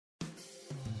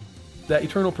that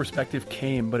eternal perspective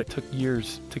came, but it took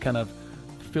years to kind of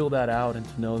fill that out and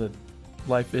to know that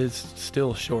life is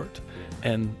still short.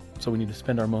 And so we need to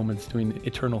spend our moments doing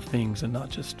eternal things and not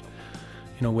just,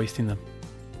 wasting them.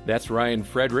 That's Ryan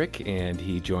Frederick, and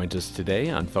he joins us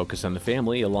today on Focus on the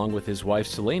Family, along with his wife,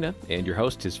 Selena, and your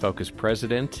host is Focus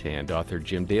President and author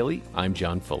Jim Daly. I'm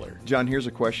John Fuller. John, here's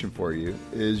a question for you.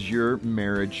 Is your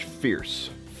marriage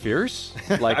fierce? Fierce?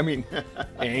 Like,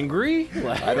 angry?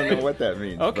 I don't know what that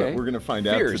means, okay. But we're going to find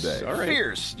fierce. out today. All right.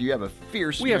 Fierce. Do you have a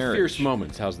fierce We marriage? have fierce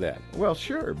moments. How's that? Well,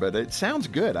 sure, but it sounds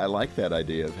good. I like that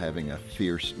idea of having a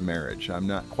fierce marriage. I'm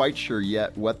not quite sure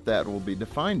yet what that will be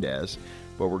defined as,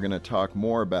 but we're going to talk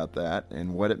more about that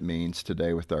and what it means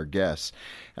today with our guests.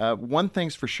 One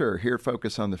thing's for sure, here at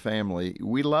Focus on the Family,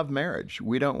 we love marriage.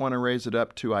 We don't want to raise it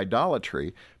up to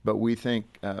idolatry, but we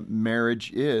think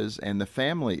marriage is, and the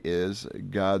family is,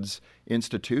 God's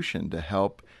institution to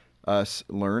help us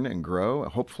learn and grow,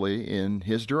 hopefully in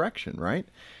His direction, right?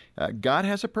 God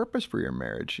has a purpose for your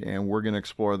marriage, and we're going to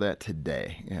explore that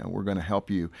today. We're going to help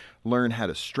you learn how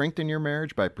to strengthen your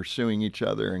marriage by pursuing each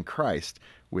other in Christ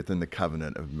within the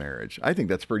covenant of marriage. I think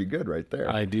that's pretty good right there.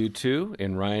 I do too.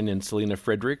 And Ryan and Selena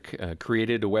Frederick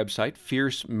created a website,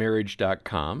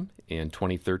 fiercemarriage.com, in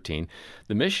 2013.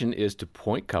 The mission is to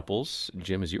point couples,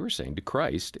 Jim, as you were saying, to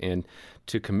Christ and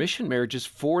to commission marriages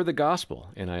for the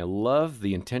gospel. And I love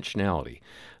the intentionality.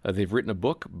 They've written a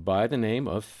book by the name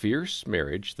of Fierce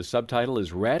Marriage. The subtitle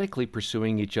is Radically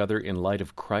Pursuing Each Other in Light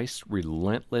of Christ's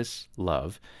Relentless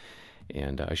Love.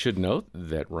 And I should note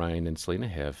that Ryan and Selena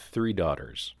have 3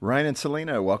 daughters. Ryan and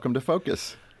Selena, welcome to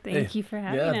Focus. Thank you for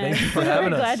having us. Thank you for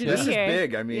having us. Glad to This be is here.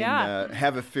 big. I mean,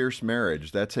 have a fierce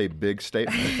marriage. That's a big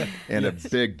statement and a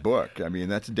big book. I mean,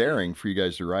 that's daring for you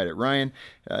guys to write it. Ryan,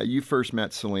 you first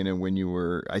met Selena when you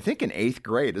were, I think, in 8th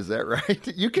grade. Is that right?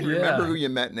 You can remember who you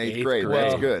met in 8th grade. grade.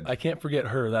 That's good. I can't forget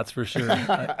her, that's for sure.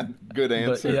 Good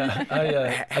answer.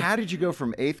 But, How did you go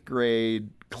from 8th grade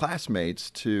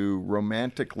classmates to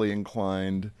romantically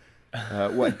inclined,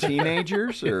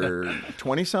 teenagers or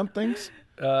 20-somethings?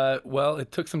 Well,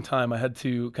 it took some time. I had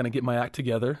to kind of get my act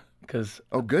together because...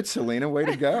 Oh, good, Selena. Way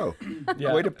to go.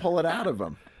 Yeah. Way to pull it out of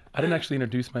them. I didn't actually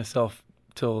introduce myself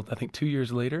till, I think, 2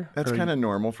 years later. That's kind of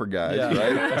normal for guys,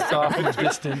 right? right? I saw from a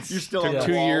distance. You're still on the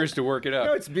 2 wall. years to work it up.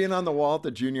 No, it's being on the wall at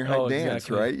the junior high dance,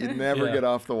 exactly. right? You never get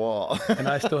off the wall. And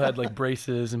I still had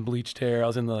braces and bleached hair. I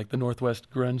was in the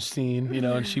Northwest grunge scene,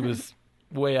 and she was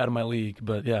way out of my league.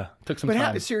 But yeah, it took some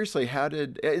time. Seriously,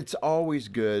 it's always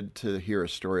good to hear a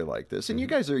story like this. And you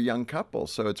guys are a young couple,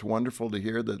 so it's wonderful to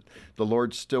hear that the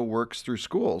Lord still works through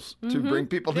schools to bring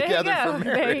people together for marriage.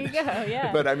 There you go,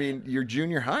 yeah. But I mean, you're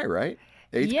junior high, right?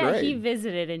 8th grade. Yeah, he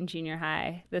visited in junior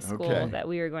high, the school that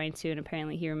we were going to, and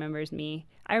apparently he remembers me.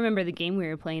 I remember the game we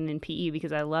were playing in PE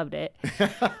because I loved it.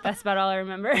 That's about all I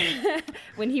remember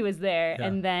when he was there. Yeah.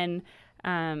 And then,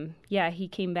 he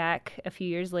came back a few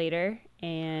years later,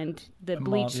 and the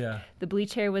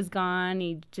bleach hair was gone.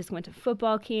 He just went to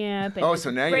football camp. And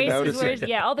so now you notice it.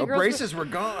 Yeah, all the girls braces were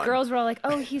gone. Girls were all like,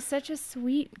 "Oh, he's such a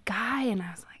sweet guy," and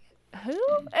I was like, "Who?"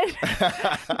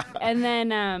 And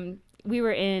then we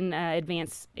were in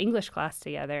advanced English class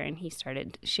together, and he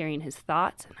started sharing his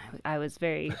thoughts, and I was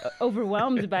very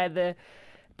overwhelmed by the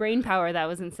brain power that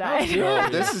was inside. Oh,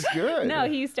 this is good. No,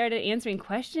 he started answering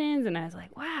questions, and I was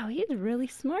like, wow, he's really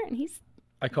smart, and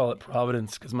I call it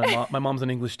Providence because my mom's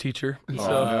an English teacher,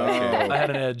 so I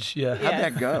had an edge. Yeah. How'd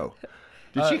that go?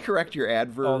 Did she correct your all the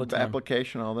adverb time.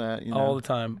 application, all that? All the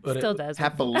time. But still does.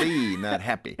 Happily, not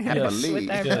happy. Happily.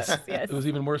 With our Yes. yes. It was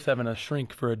even worse having a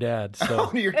shrink for a dad. So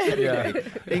Oh, you're kidding Yeah. me.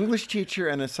 English teacher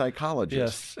and a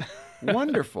psychologist. yes,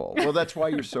 Wonderful. Well, that's why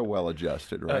you're so well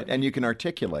adjusted, right? And you can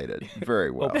articulate it very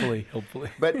well. hopefully.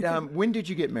 But when did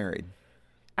you get married?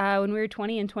 When we were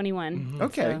 20 and 21. Mm-hmm.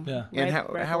 Okay. So Yeah. And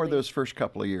right how were early. those first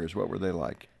couple of years? What were they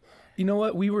like? You know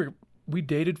what? We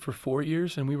dated for 4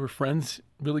 years, and we were friends,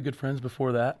 really good friends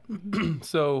before that.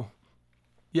 So,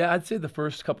 yeah, I'd say the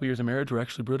first couple of years of marriage were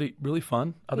actually really, really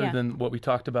fun, other Yeah. than what we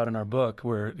talked about in our book,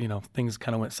 where, things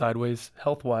kind of went sideways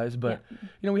health-wise. But,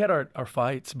 we had our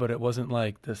fights, but it wasn't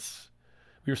like this.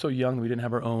 We were so young, we didn't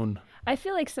have our own. I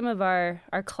feel like some of our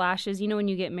clashes, when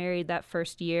you get married that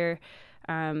first year,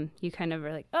 you kind of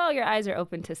are like, oh, your eyes are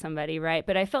open to somebody, right?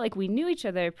 But I felt like we knew each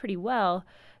other pretty well,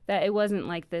 that it wasn't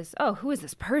like this, oh, who is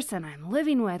this person I'm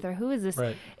living with, or who is this?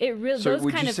 Right. It really, So those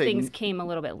would kind you of say things came a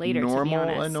little bit later, to be Normal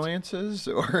honest. annoyances?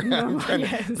 Or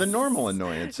Yes. the normal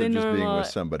annoyance The of just being normal- with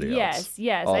somebody else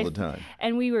Yes. all the time.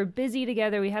 And we were busy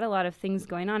together. We had a lot of things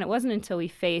going on. It wasn't until we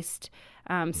faced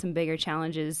some bigger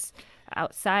challenges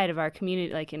outside of our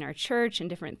community, like in our church and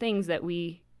different things, that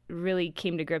we really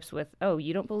came to grips with, oh,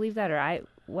 you don't believe that, or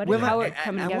how we're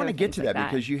coming together. I want to get to that,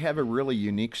 like because you have a really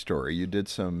unique story. You did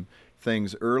some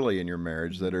things early in your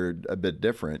marriage that are a bit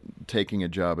different, taking a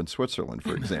job in Switzerland,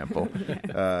 for example.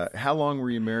 How long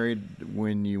were you married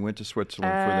when you went to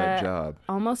Switzerland for that job?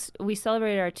 We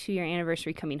celebrated our 2-year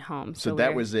anniversary coming home. So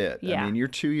that was it. Yeah. I mean, you're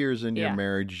 2 years into your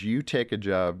marriage. You take a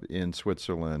job in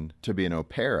Switzerland to be an au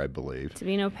pair, I believe. To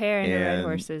be an au pair and to ride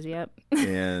horses, yep.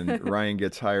 And Ryan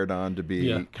gets hired on to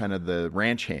be kind of the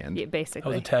ranch hand. Yeah,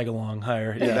 basically. I was a tag-along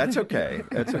hire. Yeah, that's okay.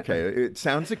 That's okay. It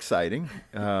sounds exciting.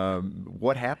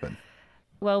 What happened?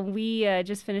 Well, we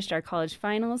just finished our college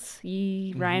finals.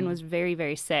 Ryan was very,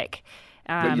 very sick.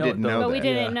 But you didn't know that. But we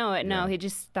didn't know it. No, he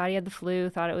just thought he had the flu,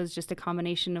 thought it was just a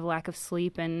combination of lack of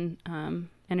sleep and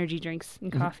energy drinks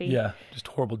and coffee. Yeah, just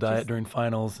horrible diet during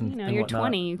finals and you're whatnot.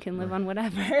 20, you can live on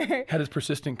whatever. Had his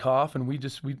persistent cough, and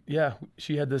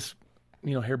she had this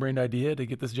harebrained idea to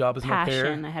get this job as an au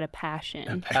pair. I had a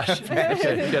passion. Passion.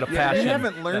 Okay, you had a passion. You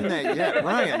haven't learned that yet,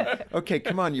 Ryan. Okay,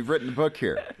 come on, you've written a book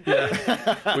here.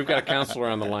 Yeah. We've got a counselor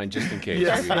on the line just in case.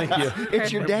 Yes, thank you.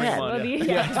 It's your dad.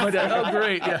 Yeah, it's my dad. Oh,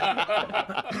 great.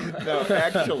 Yeah. No,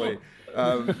 actually,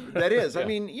 that is. I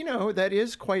mean, that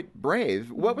is quite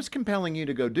brave. What was compelling you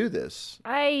to go do this?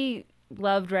 I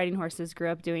loved riding horses, grew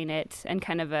up doing it, and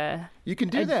kind of You can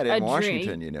do that in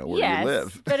Washington, where you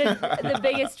live. But the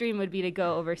biggest dream would be to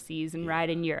go overseas and ride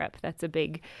in Europe. That's a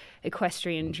big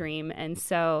equestrian dream. And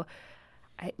so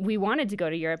we wanted to go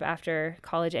to Europe after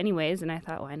college anyways, and I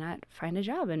thought, why not find a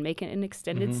job and make it an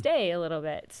extended stay a little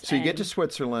bit. So you get to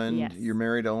Switzerland. Yes. You're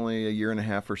married only a year and a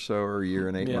half or so, or a year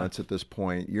and 8 months at this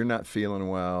point. You're not feeling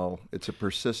well. It's a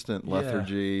persistent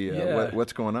lethargy.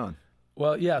 What's going on?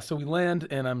 Well, yeah, so we land,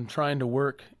 and I'm trying to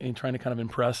work and trying to kind of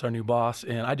impress our new boss,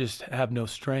 and I just have no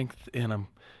strength, and I'm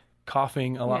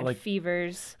coughing a lot, like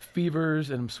fevers,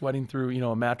 and I'm sweating through,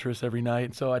 a mattress every night.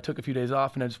 And so I took a few days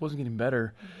off, and I just wasn't getting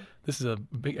better. This is a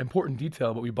big, important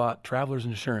detail, but we bought traveler's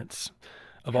insurance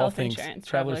of all things.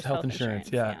 Traveler's health insurance,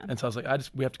 yeah. And so I was like,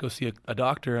 we have to go see a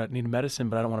doctor. I need medicine,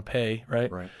 but I don't want to pay,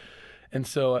 right? Right. And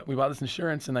so we bought this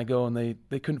insurance, and I go, and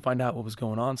they couldn't find out what was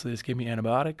going on, so they just gave me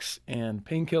antibiotics and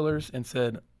painkillers and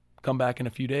said, come back in a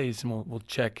few days, and we'll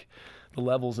check the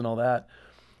levels and all that.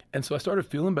 And so I started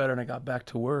feeling better, and I got back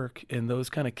to work, and those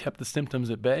kind of kept the symptoms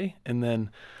at bay, and then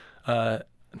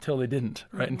until they didn't,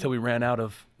 right? Until we ran out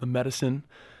of the medicine,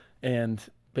 and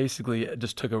basically it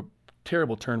just took a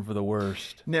terrible turn for the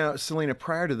worst. Now, Selena,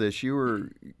 prior to this, you were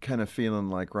kind of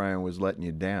feeling like Ryan was letting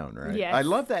you down, right? Yes. I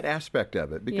love that aspect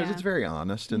of it because it's very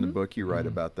honest. In the book, you write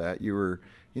about that. You were,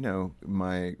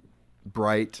 my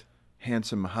bright,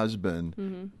 handsome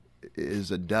husband is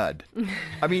a dud.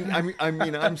 I mean,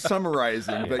 I'm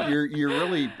summarizing, but you're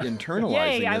really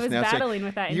internalizing this I was now. battling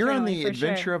with that. You're on the internally, for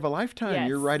adventure sure. of a lifetime. Yes.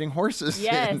 You're riding horses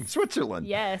in Switzerland.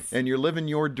 Yes. And you're living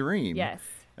your dream. Yes.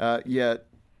 Yet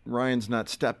Ryan's not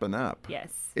stepping up. Yes.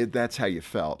 That's how you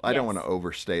felt. I don't want to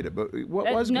overstate it, but what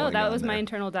was going on? No, that was there? my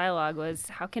internal dialogue was,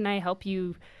 how can I help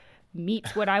you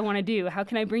meet what I want to do? How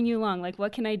can I bring you along? Like,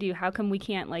 what can I do? How come we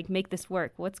can't, make this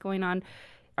work? What's going on?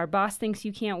 Our boss thinks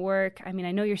you can't work. I mean,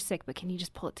 I know you're sick, but can you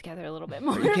just pull it together a little bit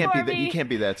more? You can't for be me? You can't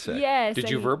be that sick. Yes. Did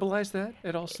you verbalize that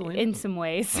at all, Selena? In some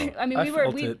ways. I mean, I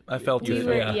felt it.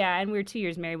 And we were 2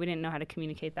 years married. We didn't know how to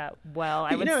communicate that well,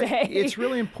 I would say. It's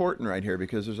really important right here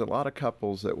because there's a lot of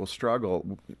couples that will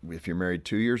struggle if you're married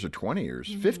 2 years or 20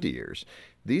 years, 50 years.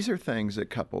 These are things that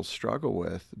couples struggle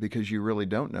with because you really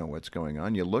don't know what's going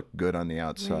on. You look good on the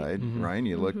outside, Ryan.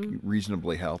 You look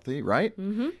reasonably healthy, right?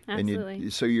 Absolutely.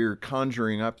 And so you're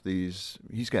conjuring up he's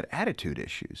got attitude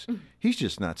issues. He's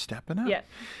just not stepping up. Yeah.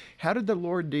 How did the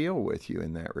Lord deal with you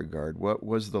in that regard? What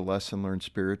was the lesson learned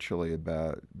spiritually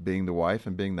about being the wife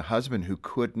and being the husband who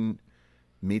couldn't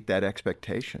meet that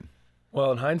expectation?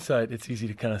 Well, in hindsight, it's easy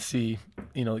to kind of see,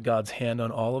 God's hand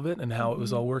on all of it and how it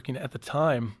was all working. At the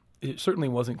time, it certainly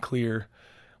wasn't clear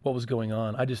what was going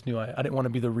on. I just knew I didn't want to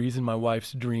be the reason my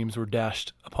wife's dreams were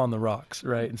dashed upon the rocks,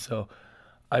 right? And so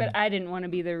I didn't want to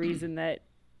be the reason that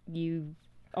you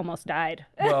almost died.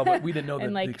 Well, but we didn't know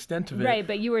the extent of it. Right,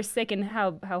 but you were sick, and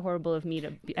how horrible of me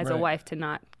as a wife to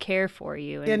not care for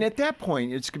you. And at that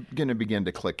point, it's going to begin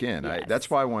to click in. Yes. That's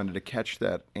why I wanted to catch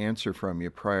that answer from you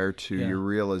prior to your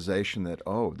realization that,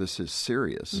 this is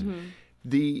serious.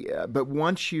 But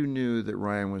once you knew that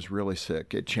Ryan was really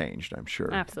sick, it changed, I'm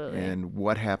sure. Absolutely. And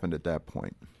what happened at that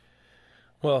point?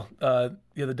 Well,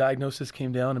 the diagnosis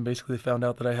came down, and basically they found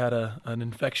out that I had an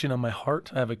infection on my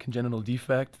heart. I have a congenital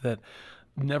defect that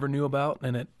never knew about,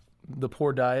 and the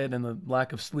poor diet and the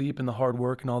lack of sleep and the hard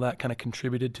work and all that kind of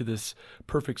contributed to this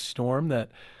perfect storm that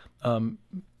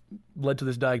led to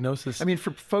this diagnosis. I mean,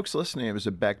 for folks listening, it was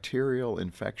a bacterial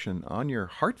infection on your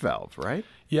heart valve, right?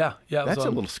 Yeah. It was That's a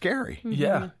on- little scary.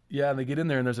 Yeah. And they get in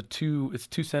there and it's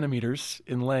 2 centimeters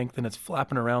in length and it's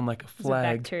flapping around like a There's a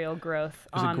flag. bacterial growth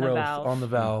There's a on growth the valve. on the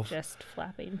valve. Just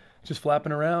flapping. Just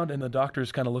flapping around, and the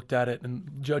doctors kind of looked at it, and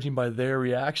judging by their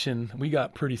reaction, we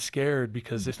got pretty scared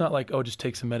because it's not like, oh, just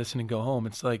take some medicine and go home.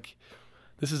 It's like,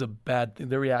 this is a bad thing.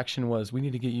 Their reaction was, we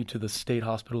need to get you to the State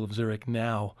Hospital of Zurich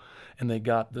now. And they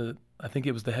got I think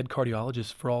it was the head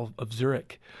cardiologist for all of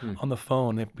Zurich on the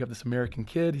phone. We have this American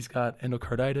kid, he's got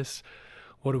endocarditis.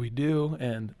 What do we do?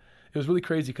 And it was really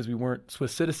crazy because we weren't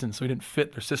Swiss citizens, so we didn't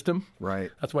fit their system.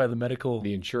 Right. That's why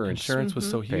the insurance was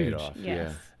so paid huge. off. Yes.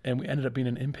 Yeah. And we ended up being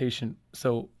an inpatient,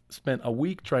 so spent a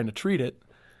week trying to treat it,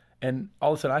 and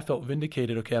all of a sudden I felt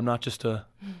vindicated. Okay, I'm not just a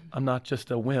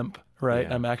wimp, right?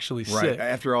 Yeah. I'm actually Right. sick.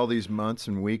 After all these months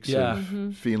and weeks Yeah.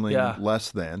 of feeling Yeah.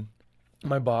 less than.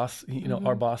 My boss,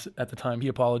 our boss at the time, he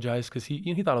apologized because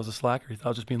he thought I was a slacker. He thought I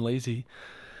was just being lazy.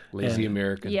 Lazy And-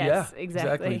 American. Yes, Yeah,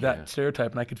 exactly. that stereotype,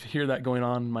 and I could hear that going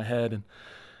on in my head,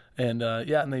 and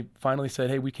they finally said,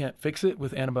 hey, we can't fix it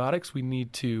with antibiotics. We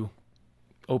need to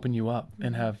open you up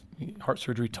and have heart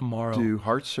surgery tomorrow. Do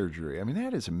heart surgery. I mean,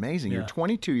 that is amazing. You're Yeah.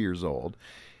 22 years old.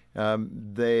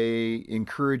 They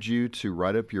encourage you to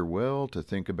write up your will, to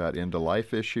think about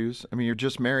end-of-life issues. I mean, you're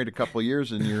just married a couple of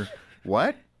years, and you're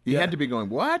what? You Yeah. had to be going,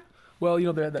 what? Well,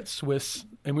 they had that Swiss,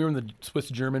 and we were in the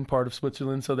Swiss-German part of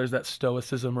Switzerland, so there's that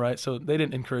stoicism, right? So they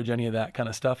didn't encourage any of that kind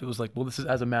of stuff. It was like, well, this is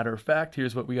as a matter of fact,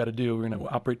 here's what we got to do. We're going to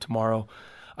operate tomorrow.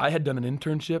 I had done an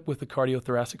internship with a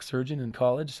cardiothoracic surgeon in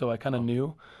college, so I kind of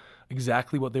knew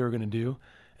exactly what they were going to do.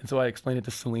 And so I explained it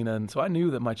to Selena, and so I knew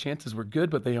that my chances were good,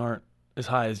 but they aren't as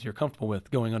high as you're comfortable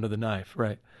with going under the knife,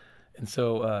 right? And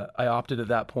so I opted at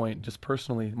that point, just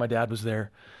personally. My dad was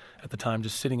there at the time,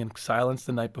 just sitting in silence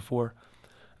the night before.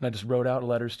 And I just wrote out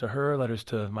letters to her, letters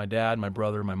to my dad, my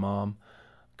brother, my mom,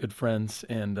 good friends.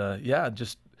 And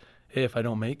just, hey, if I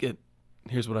don't make it,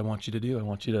 here's what I want you to do. I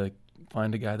want you to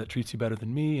find a guy that treats you better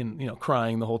than me, and,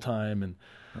 crying the whole time. And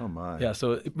Oh, my. yeah,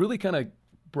 so it really kind of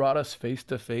brought us face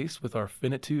to face with our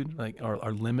finitude, like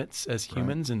our limits as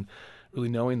humans, and really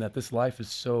knowing that this life is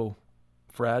so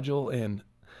fragile. And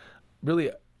really,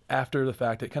 after the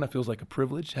fact, it kind of feels like a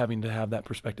privilege having to have that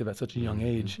perspective at such a young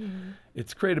age.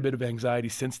 It's created a bit of anxiety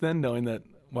since then, knowing that,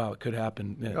 wow, it could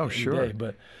happen Oh, any sure. day.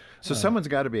 But So someone's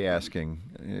got to be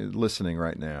asking, listening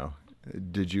right now,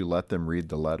 did you let them read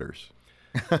the letters?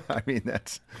 I mean,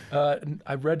 that's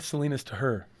I read Selena's to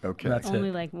her. Okay. And that's Only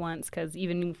it. like once, because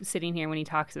even sitting here when he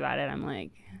talks about it, I'm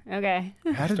like, okay.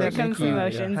 how did Here that comes make the you?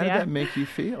 emotions. How did Yeah. that make you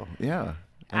feel? Yeah.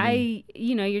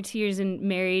 You're 2 years in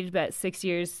married, but 6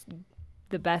 years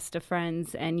the best of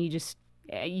friends, and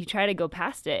you try to go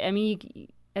past it. I mean,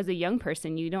 as a young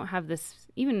person, you don't have this,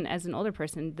 even as an older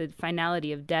person, the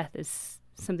finality of death is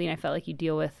something I felt like you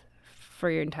deal with for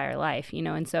your entire life,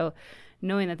 and so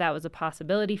knowing that was a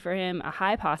possibility for him, a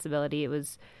high possibility, it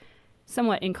was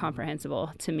somewhat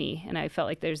incomprehensible to me, and I felt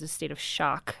like there's a state of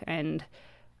shock, and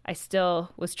I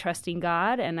still was trusting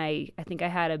God, and I think I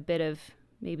had a bit of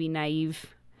maybe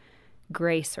naive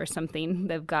grace or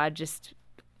something of God just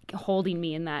holding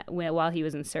me in that while he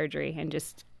was in surgery and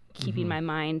just keeping my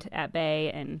mind at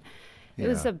bay, and it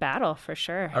was a battle for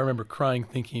sure. I remember crying,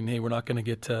 thinking, hey, we're not going to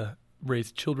get to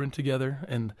raise children together.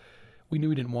 And we knew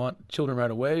we didn't want children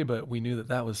right away, but we knew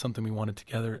that was something we wanted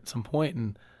together at some point.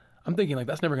 And I'm thinking, like,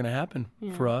 that's never going to happen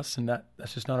for us, and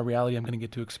that's just not a reality I'm going to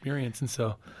get to experience. And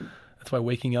so that's why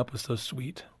waking up was so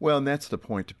sweet. Well, and that's the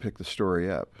point to pick the story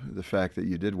up. The fact that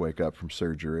you did wake up from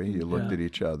surgery, you looked at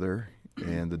each other,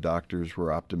 and the doctors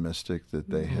were optimistic that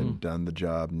they had done the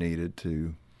job needed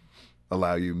to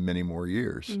allow you many more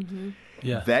years.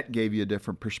 Yeah. That gave you a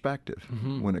different perspective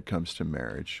when it comes to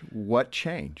marriage. What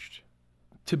changed?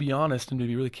 To be honest and to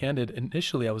be really candid,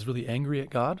 initially I was really angry at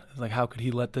God. I was like, how could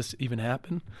he let this even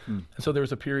happen? And so there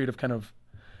was a period of kind of,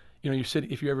 you're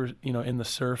sitting, if you're ever, in the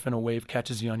surf and a wave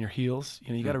catches you on your heels,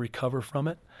 you got to recover from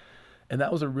it. And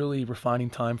that was a really refining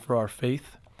time for our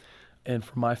faith and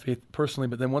for my faith personally.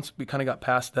 But then once we kind of got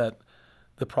past that,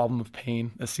 the problem of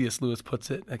pain, as C.S. Lewis puts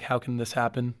it, like, how can this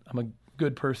happen? I'm a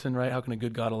good person, right? How can a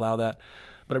good God allow that?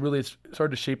 But it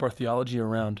started to shape our theology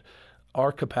around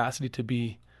our capacity to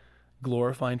be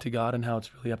glorifying to God, and how it's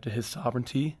really up to his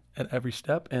sovereignty at every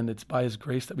step, and it's by his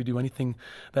grace that we do anything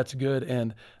that's good,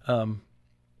 and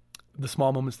the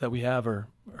small moments that we have are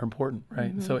important,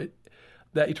 right? So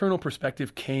that eternal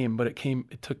perspective came, but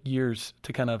it took years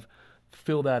to kind of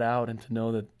fill that out and to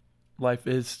know that life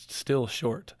is still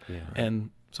short, and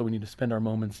so we need to spend our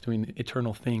moments doing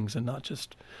eternal things and not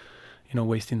just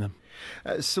wasting them.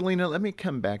 Selena, let me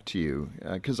come back to you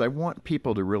because I want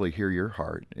people to really hear your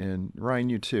heart, and Ryan,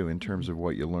 you too, in terms of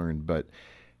what you learned. But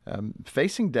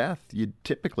facing death, you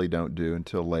typically don't do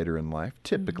until later in life.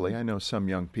 Typically, I know some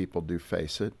young people do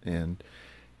face it, and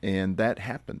that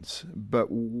happens.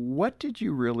 But what did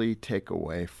you really take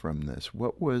away from this?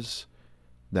 What was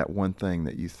that one thing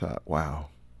that you thought, wow,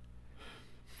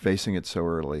 facing it so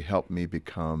early helped me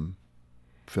become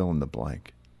fill in the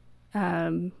blank?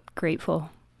 Grateful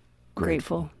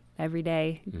every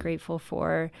day. Grateful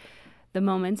for the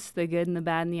moments, the good and the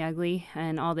bad and the ugly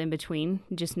and all the in between.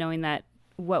 Just knowing that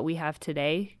what we have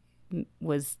today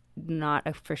was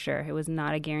not for sure. It was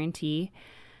not a guarantee.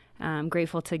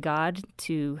 Grateful to God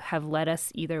to have led me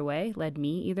either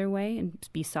way, and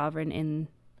be sovereign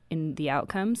in the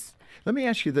outcomes. Let me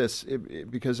ask you this,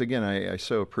 because again, I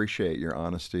so appreciate your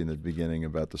honesty in the beginning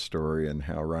about the story and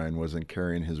how Ryan wasn't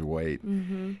carrying his weight.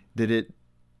 Did it,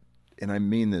 and I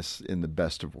mean this in the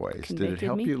best of ways, did it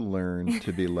help you learn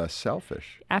to be less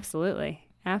selfish? Absolutely.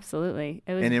 It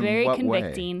was and in very what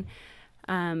convicting.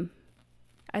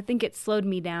 I think it slowed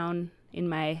me down in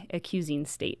my accusing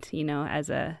state, as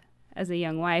a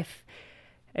young wife,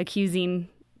 accusing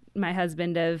my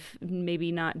husband of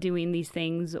maybe not doing these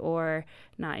things or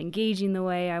not engaging the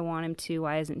way I want him to.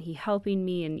 Why isn't he helping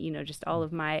me? And, just all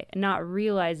of my not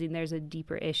realizing there's a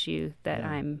deeper issue that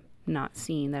I'm not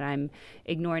seeing, that I'm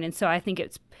ignoring. And so I think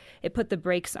it put the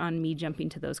brakes on me jumping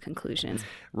to those conclusions.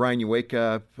 Ryan, you wake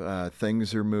up,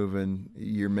 things are moving,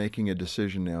 you're making a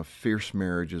decision now. Fierce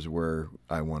marriage is where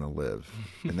I want to live,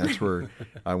 and that's where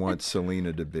I want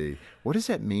Selena to be. What does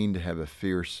that mean to have a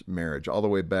fierce marriage? All the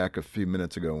way back a few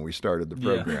minutes ago when we started the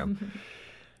program.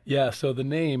 Yeah, so the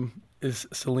name is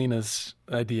Selena's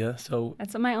idea. So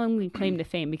that's my only claim to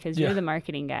fame, because you're the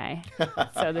marketing guy.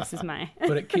 So this is mine.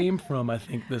 But it came from, I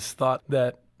think, this thought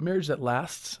that marriage that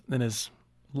lasts and is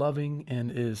loving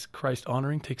and is Christ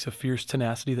honoring takes a fierce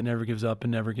tenacity that never gives up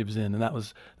and never gives in. And that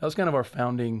was kind of our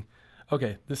founding.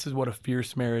 Okay, this is what a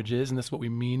fierce marriage is, and this is what we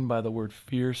mean by the word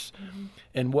fierce,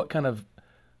 and what kind of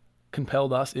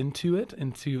compelled us into it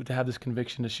and to have this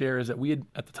conviction to share is that we had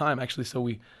at the time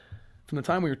from the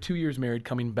time we were 2 years married,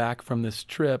 coming back from this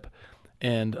trip,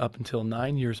 and up until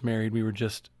 9 years married, we were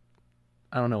just,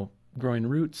 growing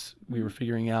roots. We were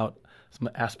figuring out some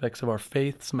aspects of our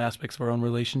faith, some aspects of our own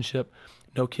relationship,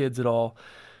 no kids at all.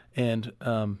 And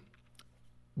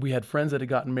we had friends that had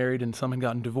gotten married, and some had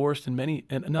gotten divorced, and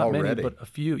not already. many, but a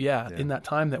few, in that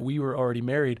time that we were already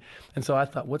married. And so I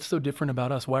thought, what's so different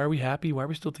about us? Why are we happy? Why are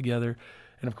we still together?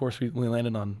 And of course, we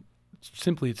landed on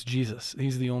simply it's Jesus.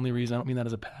 He's the only reason. I don't mean that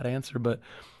as a pat answer, but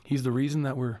he's the reason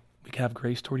that we can have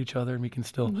grace toward each other, and we can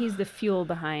still. And he's the fuel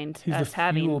behind us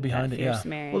having that fierce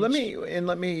marriage. Well,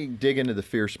 let me dig into the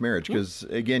fierce marriage, because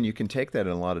again, you can take that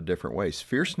in a lot of different ways.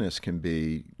 Fierceness can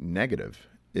be negative.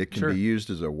 It can be used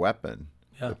as a weapon,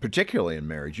 particularly in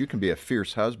marriage. You can be a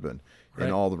fierce husband in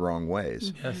all the wrong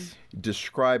ways. Yes.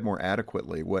 Describe more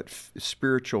adequately what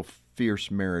spiritual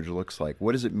fierce marriage looks like.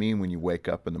 What does it mean when you wake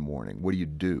up in the morning? What do you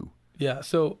do? Yeah,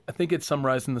 so I think it's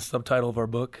summarized in the subtitle of our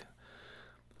book,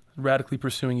 Radically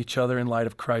Pursuing Each Other in Light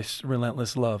of Christ's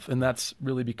Relentless Love. And that's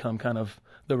really become kind of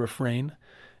the refrain,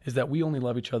 is that we only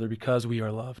love each other because we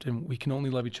are loved. And we can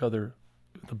only love each other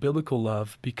with a biblical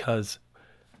love because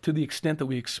to the extent that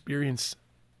we experience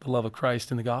the love of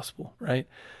Christ in the gospel, right?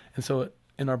 And so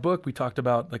in our book, we talked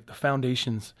about like the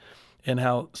foundations and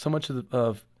how so much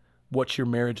of what your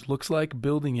marriage looks like,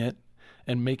 building it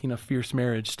and making a fierce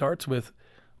marriage starts with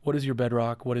what is your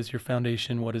bedrock? What is your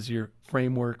foundation? What is your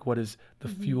framework? What is the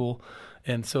fuel?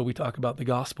 And so we talk about the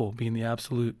gospel being the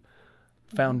absolute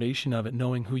foundation of it,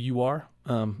 knowing who you are.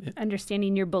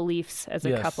 Understanding your beliefs as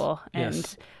a couple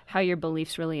and how your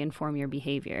beliefs really inform your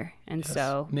behavior. And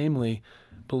so, namely,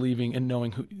 believing and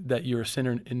knowing that you're a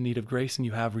sinner in need of grace and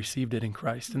you have received it in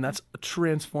Christ. And that's a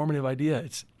transformative idea.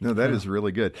 That is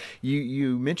really good.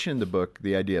 You mentioned in the book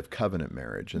the idea of covenant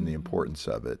marriage and the importance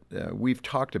of it. We've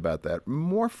talked about that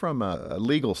more from a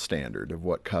legal standard of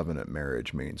what covenant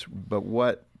marriage means.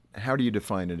 But how do you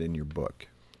define it in your book?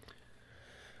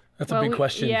 That's a big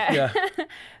question. Yeah.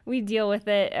 We deal with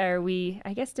it, or we,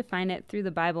 I guess, define it through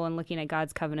the Bible and looking at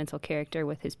God's covenantal character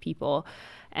with his people.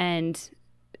 And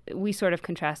we sort of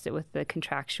contrast it with the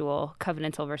contractual,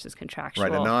 covenantal versus contractual.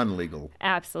 Right, a non-legal.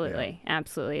 Absolutely,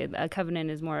 absolutely. A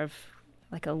covenant is more of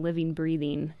like a living,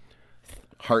 breathing.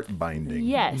 Heart binding.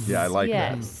 Yes. Yeah, I like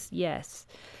that. Yes.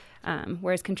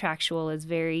 Whereas contractual is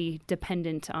very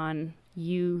dependent on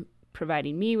you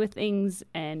providing me with things,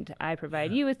 and I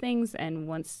provide you with things. And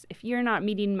if you're not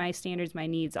meeting my standards, my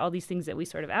needs, all these things that we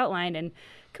sort of outlined and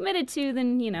committed to,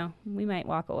 then, we might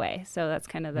walk away. So that's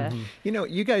kind of the...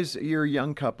 You guys, you're a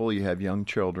young couple, you have young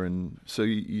children, so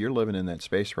you're living in that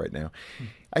space right now.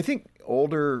 I think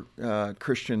older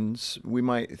Christians, we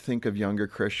might think of younger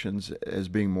Christians as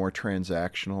being more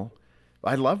transactional.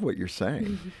 I love what you're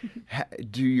saying.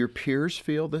 Do your peers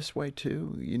feel this way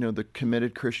too? The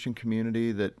committed Christian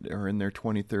community that are in their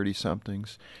 20,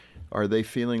 30-somethings, are they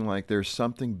feeling like there's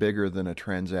something bigger than a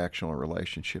transactional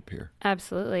relationship here?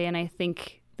 Absolutely. And I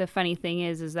think the funny thing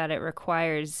is that it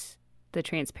requires the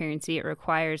transparency. It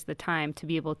requires the time to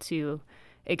be able to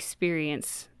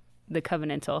experience the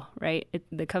covenantal, right?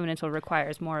 The covenantal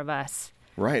requires more of us.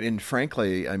 Right. And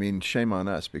frankly, shame on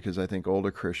us, because I think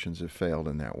older Christians have failed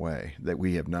in that way, that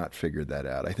we have not figured that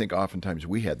out. I think oftentimes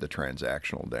we had the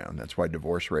transactional down. That's why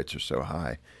divorce rates are so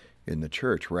high in the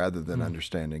church, rather than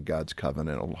understanding God's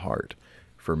covenantal heart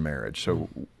for marriage. So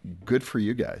good for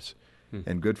you guys,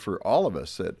 and good for all of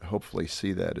us that hopefully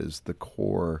see that as the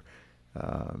core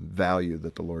value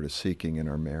that the Lord is seeking in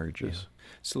our marriages. Yeah.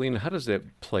 Selena, how does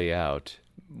that play out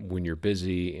when you're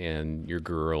busy and your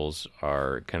girls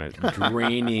are kind of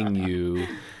draining you?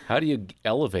 How do you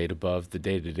elevate above the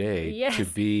day-to-day to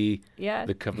be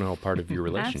the covenantal part of your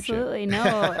relationship? Absolutely. No.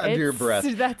 Under your breath.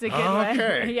 That's a good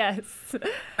one. Yes.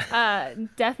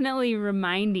 Definitely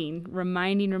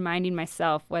reminding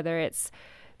myself, whether it's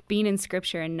being in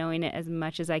Scripture and knowing it as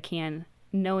much as I can,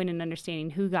 knowing and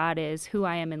understanding who God is, who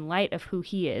I am in light of who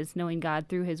He is, knowing God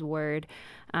through His Word,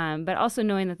 but also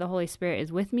knowing that the Holy Spirit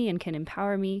is with me and can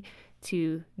empower me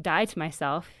to die to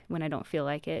myself when I don't feel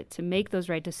like it, to make those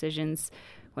right decisions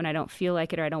when I don't feel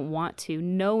like it or I don't want to,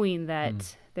 knowing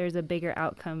that there's a bigger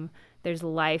outcome, there's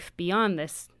life beyond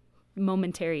this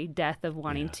momentary death of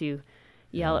wanting to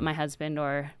yell at my husband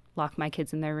or lock my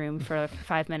kids in their room for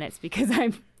 5 minutes because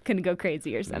I'm going to go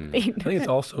crazy or something. I think it's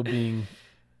also being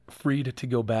freed to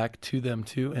go back to them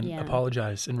too and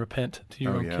apologize and repent to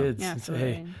your own kids and say,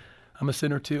 hey, I'm a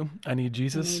sinner too. I need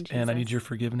Jesus, and I need your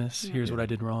forgiveness. Here's what I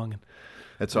did wrong.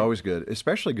 That's always good,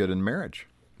 especially good in marriage.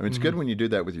 It's good when you do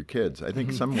that with your kids. I think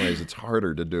in some ways it's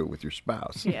harder to do it with your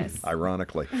spouse,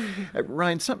 ironically.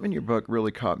 Ryan, something in your book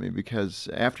really caught me, because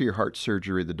after your heart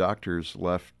surgery, the doctors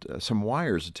left some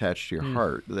wires attached to your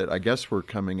heart that I guess were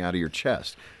coming out of your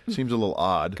chest. Seems a little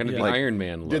odd. Kind of the Iron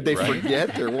Man look, did they right?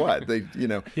 forget or what?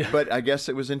 But I guess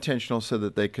it was intentional so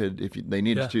that they could, if they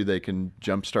needed to, they can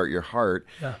jumpstart your heart.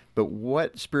 Yeah. But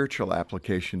what spiritual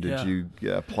application did you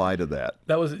apply to that?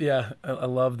 That was, I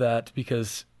love that,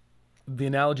 because the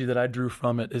analogy that I drew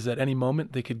from it is at any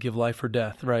moment they could give life or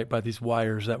death, right, by these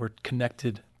wires that were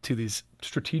connected to these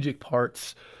strategic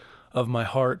parts of my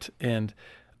heart. And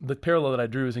the parallel that I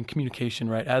drew is in communication,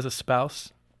 right? As a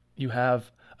spouse, you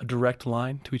have a direct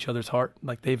line to each other's heart.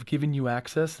 Like, they've given you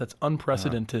access that's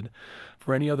unprecedented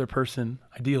for any other person,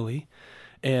 ideally.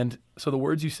 And so the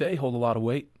words you say hold a lot of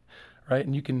weight, right?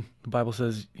 And the Bible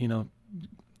says, your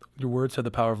words have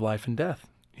the power of life and death,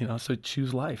 so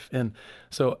choose life. And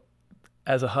so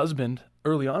as a husband,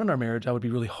 early on in our marriage, I would be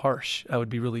really harsh. I would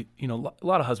be really, a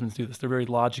lot of husbands do this. They're very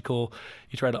logical.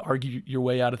 You try to argue your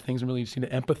way out of things and really just need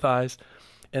to empathize.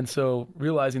 And so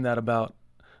realizing that about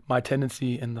my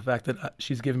tendency and the fact that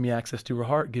she's given me access to her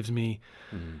heart gives me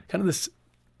kind of this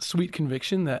sweet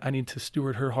conviction that I need to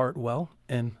steward her heart well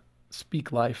and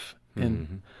speak life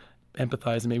and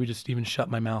empathize and maybe just even shut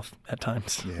my mouth at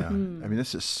times. Yeah.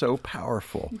 This is so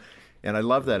powerful. And I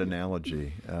love that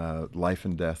analogy, life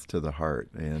and death to the heart.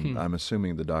 And I'm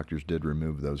assuming the doctors did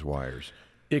remove those wires.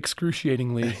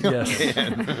 Excruciatingly, yes.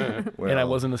 Well, and I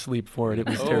wasn't asleep for it. It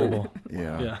was terrible.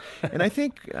 Yeah. And I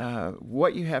think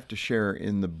what you have to share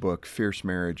in the book, Fierce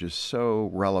Marriage, is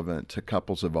so relevant to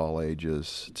couples of all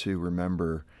ages to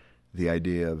remember the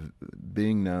idea of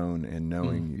being known and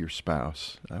knowing your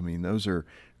spouse. Those are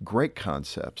great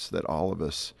concepts that all of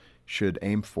us should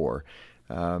aim for.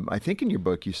 I think in your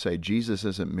book you say Jesus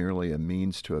isn't merely a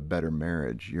means to a better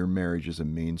marriage. Your marriage is a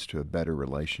means to a better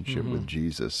relationship with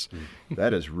Jesus.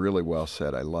 That is really well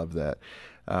said. I love that.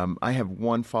 I have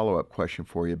one follow-up question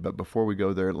for you, but before we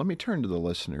go there, let me turn to the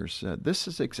listeners. This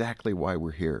is exactly why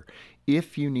we're here.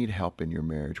 If you need help in your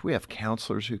marriage, we have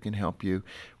counselors who can help you.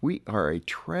 We are a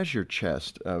treasure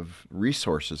chest of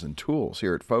resources and tools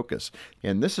here at Focus.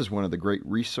 And this is one of the great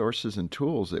resources and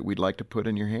tools that we'd like to put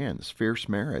in your hands, Fierce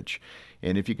Marriage.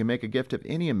 And if you can make a gift of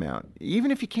any amount, even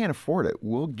if you can't afford it,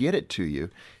 we'll get it to you.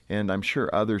 And I'm sure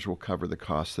others will cover the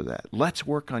cost of that. Let's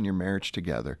work on your marriage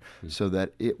together so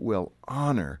that it will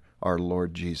honor our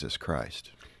Lord Jesus Christ.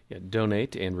 Yeah,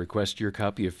 donate and request your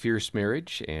copy of Fierce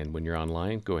Marriage. And when you're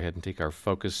online, go ahead and take our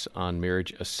Focus on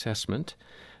Marriage assessment,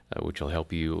 which will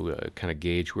help you kind of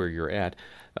gauge where you're at.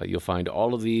 You'll find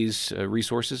all of these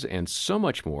resources and so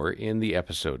much more in the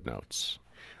episode notes.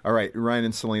 All right, Ryan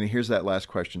and Selena, here's that last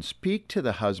question. Speak to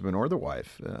the husband or the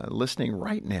wife listening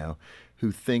right now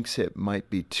who thinks it might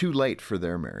be too late for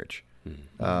their marriage.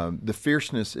 The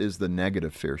fierceness is the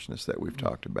negative fierceness that we've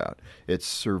talked about. It's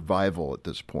survival at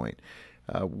this point.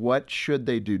 What should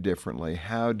they do differently?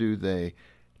 How do they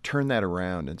turn that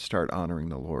around and start honoring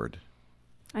the Lord?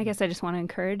 I guess I just want to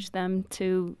encourage them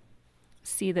to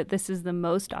see that this is the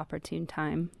most opportune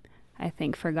time, I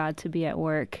think, for God to be at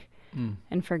work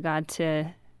and for God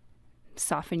to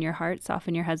soften your heart,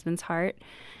 soften your husband's heart,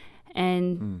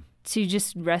 and to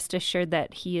just rest assured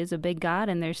that He is a big God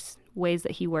and there's ways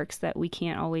that He works that we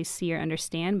can't always see or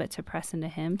understand, but to press into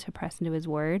Him, to press into His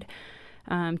Word,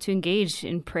 to engage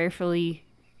in prayerfully,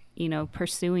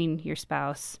 pursuing your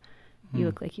spouse. You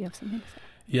look like you have something to say.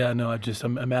 Yeah, no,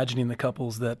 I'm imagining the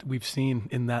couples that we've seen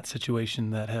in that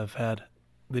situation that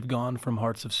they've gone from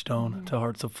hearts of stone to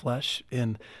hearts of flesh,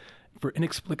 and for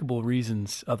inexplicable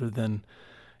reasons other than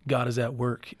God is at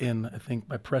work. And I think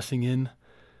by pressing in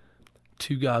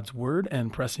to God's Word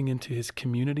and pressing into His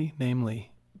community,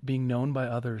 namely being known by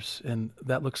others, and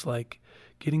that looks like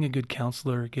getting a good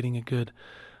counselor, getting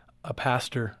a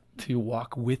pastor to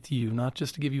walk with you, not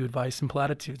just to give you advice and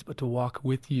platitudes, but to walk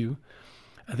with you.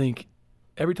 I think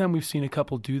every time we've seen a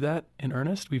couple do that in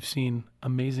earnest, we've seen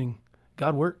amazing.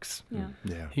 God works.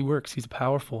 Yeah. He works. He's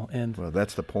powerful. And well,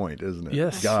 that's the point, isn't it?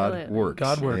 Yes. God Absolutely. works.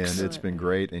 God works. And it's been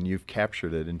great, and you've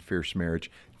captured it in Fierce Marriage.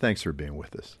 Thanks for being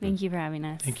with us. Thank you for having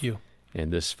us. thank you.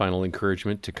 And this final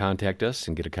encouragement to contact us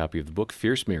and get a copy of the book,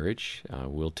 Fierce Marriage.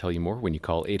 We'll tell you more when you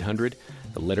call 800,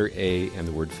 the letter A, and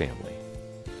the word family.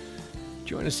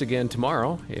 Join us again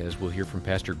tomorrow as we'll hear from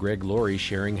Pastor Greg Laurie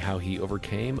sharing how he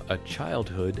overcame a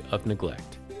childhood of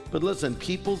neglect. But listen,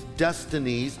 people's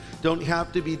destinies don't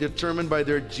have to be determined by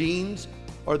their genes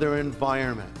or their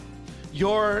environment.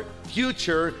 Your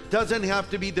future doesn't have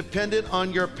to be dependent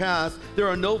on your past. There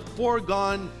are no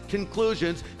foregone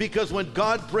conclusions, because when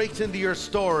God breaks into your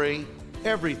story,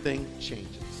 everything changes.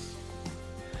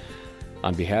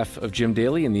 On behalf of Jim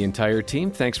Daly and the entire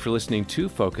team, thanks for listening to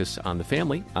Focus on the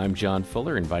Family. I'm John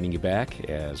Fuller, inviting you back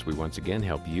as we once again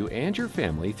help you and your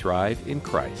family thrive in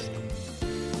Christ.